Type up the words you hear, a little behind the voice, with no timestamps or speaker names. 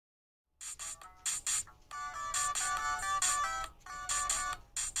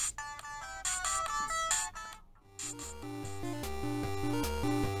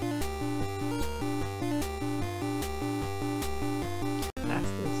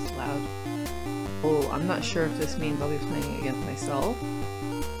That's this loud. Oh, I'm not sure if this means I'll be playing against myself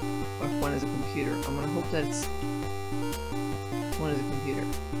or if one is a computer. I'm gonna hope that it's one is a computer.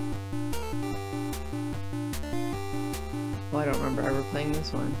 Oh, I don't remember ever playing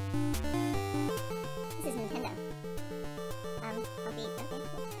this one. This is Nintendo. I'll be okay.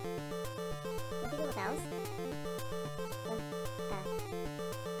 Will be little bells. No, oh,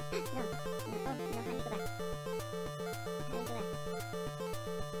 no, how do you go back? How do you go back?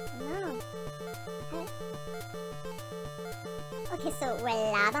 No. Okay, so we're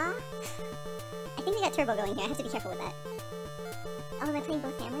lava? I think we got turbo going here. I have to be careful with that. Oh, am I playing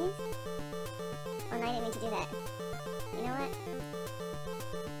both families? Oh, no, I didn't mean to do that. You know what?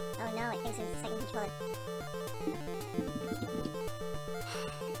 Oh no, it thinks it's a second controller.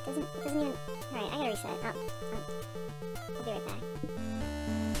 It doesn't even... Alright, I gotta reset. I'll be right back.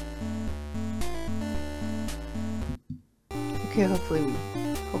 Okay,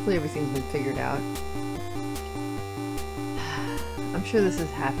 hopefully everything's been figured out. I'm sure this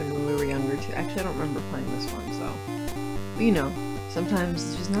has happened when we were younger too. Actually, I don't remember playing this one, so... But you know, sometimes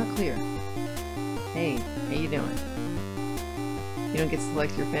it's just not clear. Hey, how you doing? You don't get to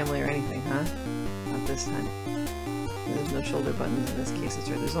select your family or anything, huh? Not this time. There's no shoulder buttons in this case. That's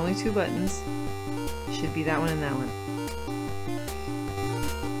right. There's only 2 buttons. Should be that one and that one.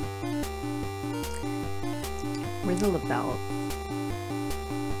 Where's the label?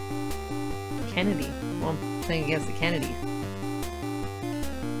 Kennedy. Well, I'm playing against the Kennedys.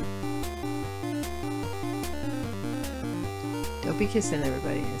 Don't be kissing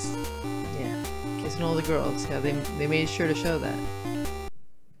everybody. Yeah, kissing all the girls. Yeah, they made sure to show that.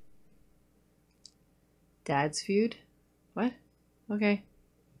 Dad's Feud? What? Okay.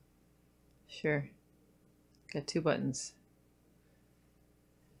 Sure. Got 2 buttons.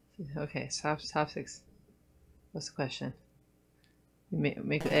 Okay, top 6. What's the question? You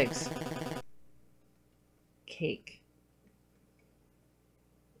make eggs. Cake.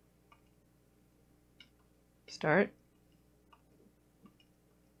 Start.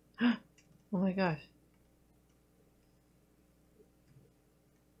 Oh my gosh.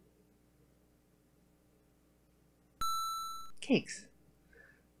 Cakes.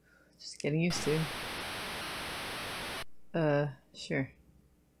 Just getting used to. Sure.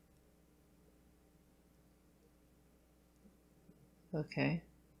 Okay.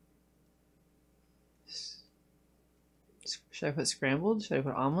 Should I put scrambled? Should I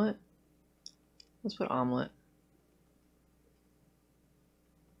put omelet? Let's put omelet.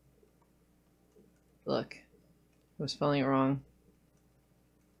 Look, I was spelling it wrong.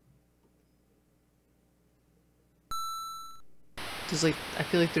 There's like, I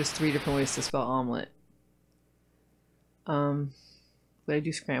feel like there's 3 different ways to spell omelet. Would I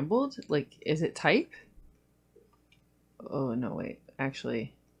do scrambled? Like, is it type? Oh, no, wait.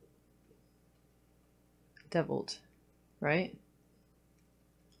 Actually, deviled, right?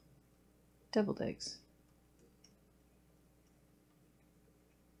 Deviled eggs.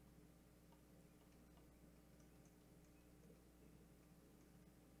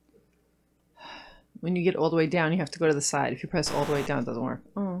 When you get all the way down, you have to go to the side. If you press all the way down, it doesn't work.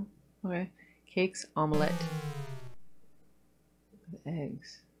 Oh, okay. Cakes, omelette. With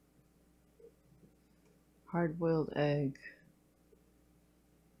eggs. Hard-boiled egg.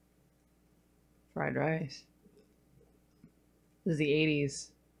 Fried rice. This is the 80s.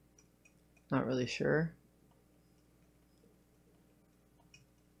 Not really sure.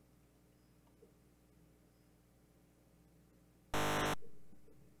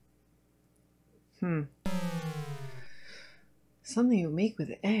 Something you make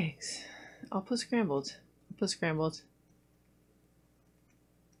with eggs. I'll put scrambled. I'll put scrambled.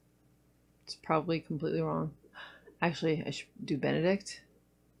 It's probably completely wrong. Actually, I should do Benedict.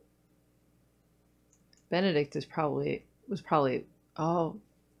 Benedict was probably, oh,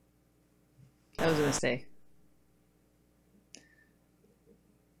 that was a mistake.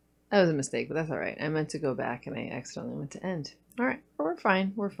 That was a mistake, but that's alright. I meant to go back and I accidentally went to end. Alright, we're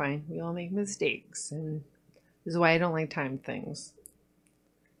fine. We're fine. We all make mistakes. And this is why I don't like timed things.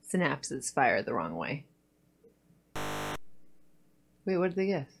 Synapses fire the wrong way. Wait, what did they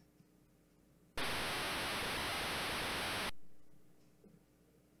guess?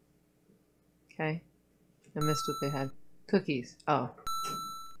 Okay. I missed what they had. Cookies. Oh.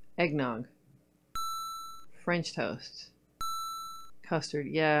 Eggnog. French toast. Custard.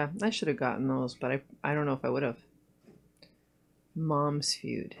 Yeah, I should have gotten those, but I don't know if I would have. Mom's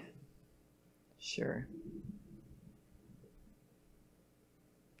Feud. Sure.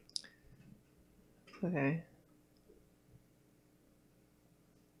 Okay.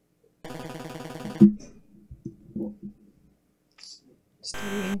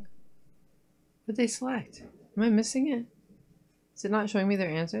 Studying. What did they select? Am I missing it? Is it not showing me their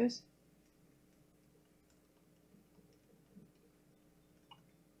answers?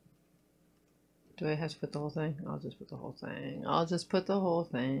 Do I have to put the whole thing? I'll just put the whole thing. I'll just put the whole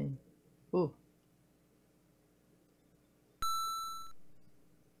thing. Ooh.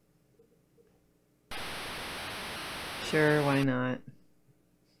 Sure, why not?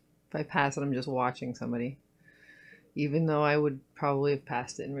 If I pass it, I'm just watching somebody. Even though I would probably have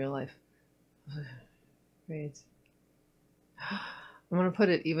passed it in real life. Great. I'm going to put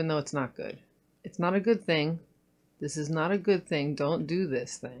it even though it's not good. It's not a good thing. This is not a good thing. Don't do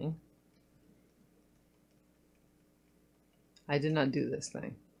this thing. I did not do this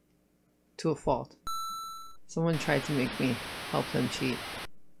thing. To a fault. Someone tried to make me help them cheat.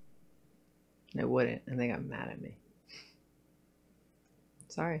 And I wouldn't, and they got mad at me.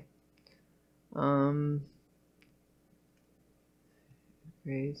 Sorry.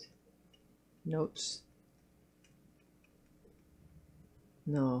 Grades. Notes.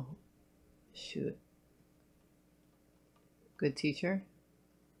 No. Shoot. Good teacher.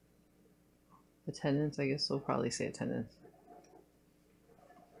 Attendance, I guess they'll probably say attendance.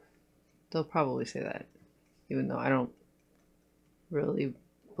 They'll probably say that, even though I don't really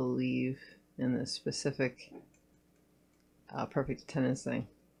believe in this specific perfect attendance thing.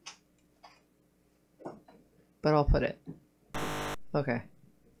 But I'll put it. Okay.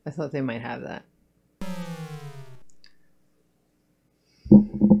 I thought they might have that.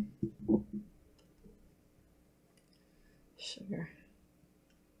 Sugar.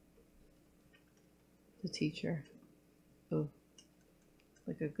 The teacher. Oh.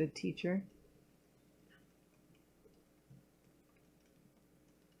 Like a good teacher.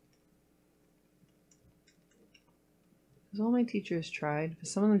 Because all my teachers tried. But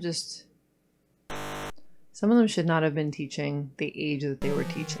some of them should not have been teaching the age that they were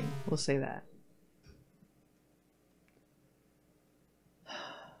teaching. We'll say that.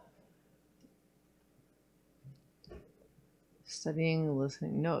 Studying,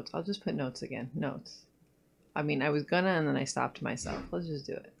 listening, notes. I'll just put notes again. Notes. I mean, I was gonna, and then I stopped myself. Let's just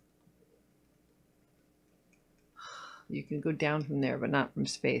do it. You can go down from there, but not from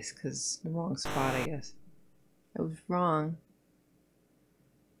space, because the wrong spot, I guess. I was wrong.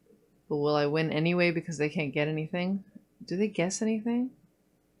 But will I win anyway because they can't get anything? Do they guess anything?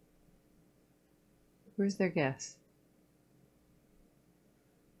 Where's their guess?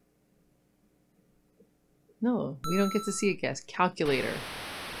 No, we don't get to see a guess. Calculator.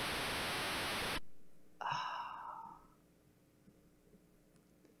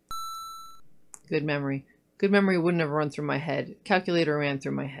 Good memory. Good memory wouldn't have run through my head. Calculator ran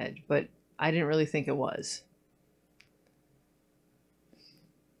through my head, but I didn't really think it was.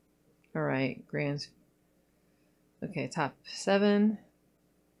 All right, grand. Okay, top 7.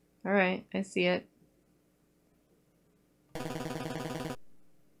 All right, I see it.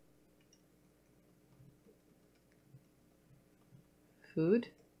 Food?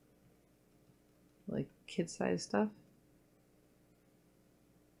 Like kid-sized stuff?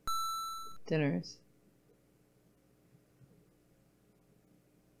 Dinners.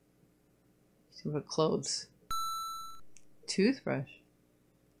 See what clothes? Toothbrush.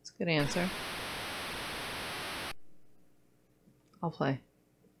 That's a good answer. I'll play.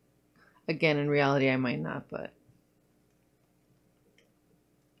 Again, in reality, I might not, but...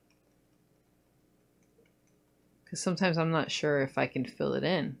 because sometimes I'm not sure if I can fill it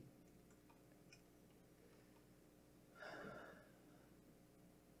in.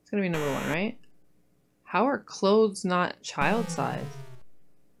 It's gonna be number 1, right? How are clothes not child size?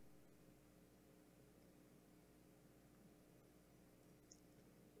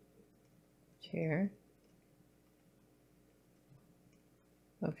 Chair.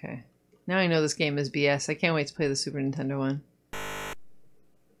 Okay. Now I know this game is BS. I can't wait to play the Super Nintendo one.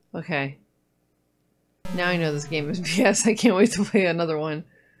 Okay. Now I know this game is BS. I can't wait to play another one.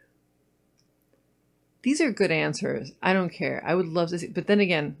 These are good answers. I don't care. I would love to see. But then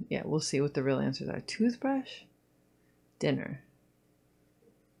again, yeah, we'll see what the real answers are. Toothbrush? Dinner.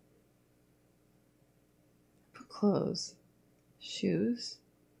 Put clothes. Shoes?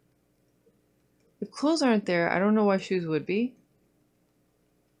 If clothes aren't there, I don't know why shoes would be.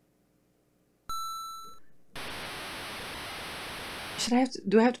 Should I have to,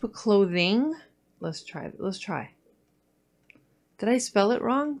 do I have to put clothing? Let's try. Let's try. Did I spell it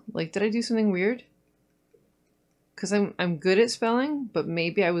wrong? Like, did I do something weird? Because I'm good at spelling, but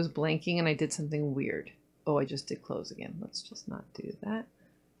maybe I was blanking and I did something weird. Oh, I just did clothes again. Let's just not do that.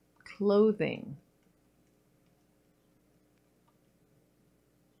 Clothing.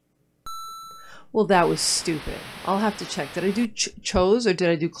 Well, that was stupid. I'll have to check. Did I do chose or did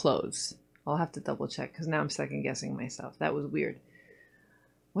I do clothes? I'll have to double check because now I'm second guessing myself. That was weird.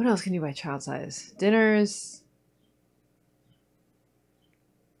 What else can you buy child size? Dinners.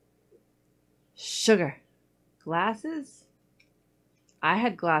 Sugar. Glasses? I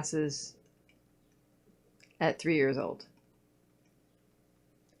had glasses at 3 years old.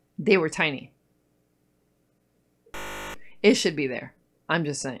 They were tiny. It should be there. I'm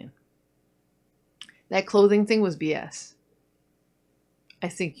just saying. That clothing thing was BS. I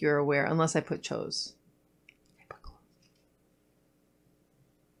think you're aware, unless I put chose.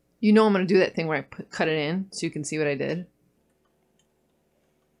 You know I'm going to do that thing where I cut it in so you can see what I did.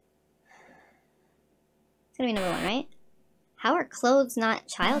 It's gonna be number 1, right? How are clothes not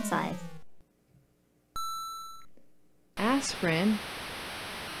child size? Aspirin.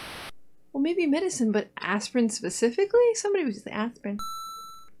 Well, maybe medicine, but aspirin specifically? Somebody was the aspirin.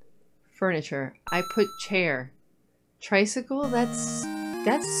 Furniture. I put chair. Tricycle? That's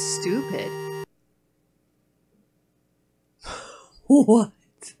stupid. What?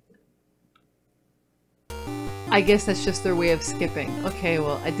 I guess that's just their way of skipping. Okay,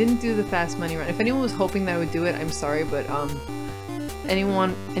 well, I didn't do the fast money run. If anyone was hoping that I would do it, I'm sorry, but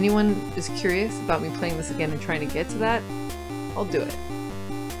anyone is curious about me playing this again and trying to get to that, I'll do it.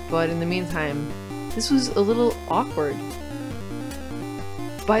 But in the meantime, this was a little awkward.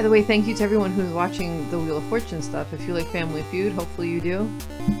 By the way, thank you to everyone who's watching the Wheel of Fortune stuff. If you like Family Feud, hopefully you do.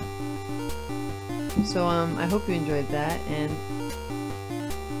 So I hope you enjoyed that, and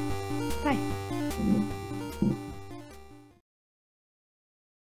bye.